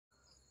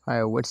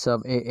Hi, what's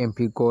up AMP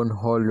coin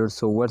holder?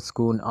 So what's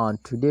going on?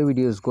 Today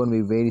video is going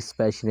to be very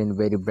special and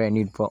very brand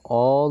new for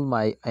all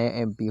my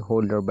AMP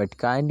holder, but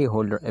kindly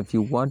holder, if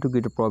you want to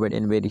get a profit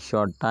in very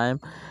short time,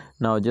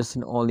 now just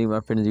and only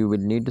my friends, you will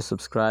need to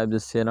subscribe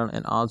this channel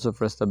and also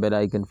press the bell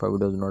icon for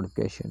videos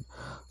notification.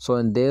 So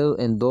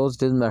in those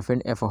days my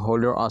friend, if a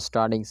holder are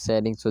starting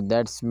selling, so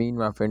that's mean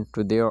my friend,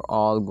 today are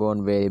all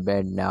gone very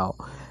bad now.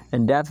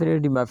 And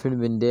definitely my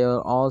friend, when they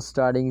are all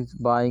starting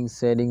buying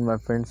selling my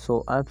friend,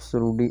 so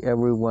absolutely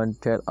everyone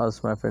tell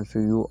us my friend, so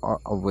you are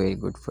a very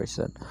good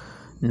person.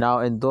 Now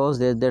in those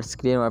days, that's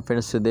clear my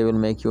friends, so they will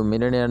make you a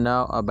millionaire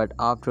now, but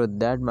after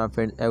that my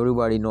friend,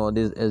 everybody know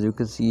this. As you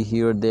can see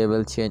here, they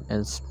will change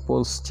and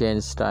full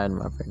change style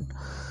my friend.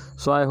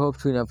 So I hope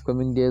to in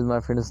upcoming days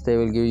my friends, they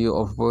will give you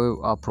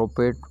a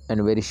profit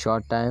in very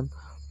short time.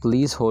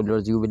 Please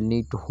holders, you will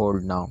need to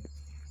hold now.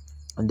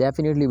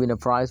 Definitely when a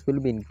price will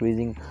be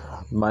increasing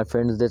my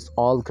friends, that's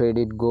all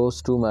credit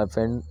goes to my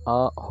friend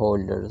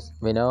holders.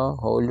 When a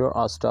holder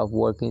are stop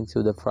working,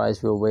 so the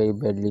price will very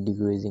badly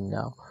decreasing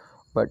now,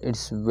 but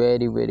it's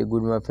very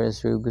good my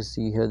friends. So you can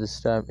see here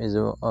this time is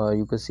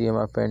you can see here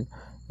my friend,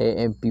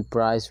 AMP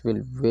price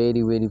will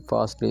very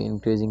fastly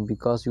increasing,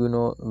 because you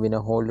know when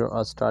a holder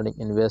are starting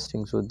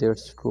investing, so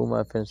that's true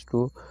my friends,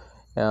 true.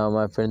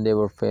 My friend, they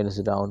were fails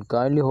down.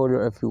 Kindly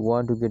holder, if you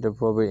want to get a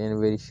profit in a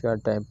very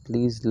short time,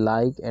 please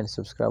like and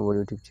subscribe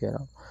our YouTube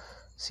channel.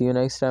 See you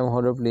next time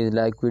holder. Please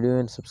like video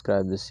and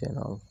subscribe this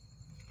channel.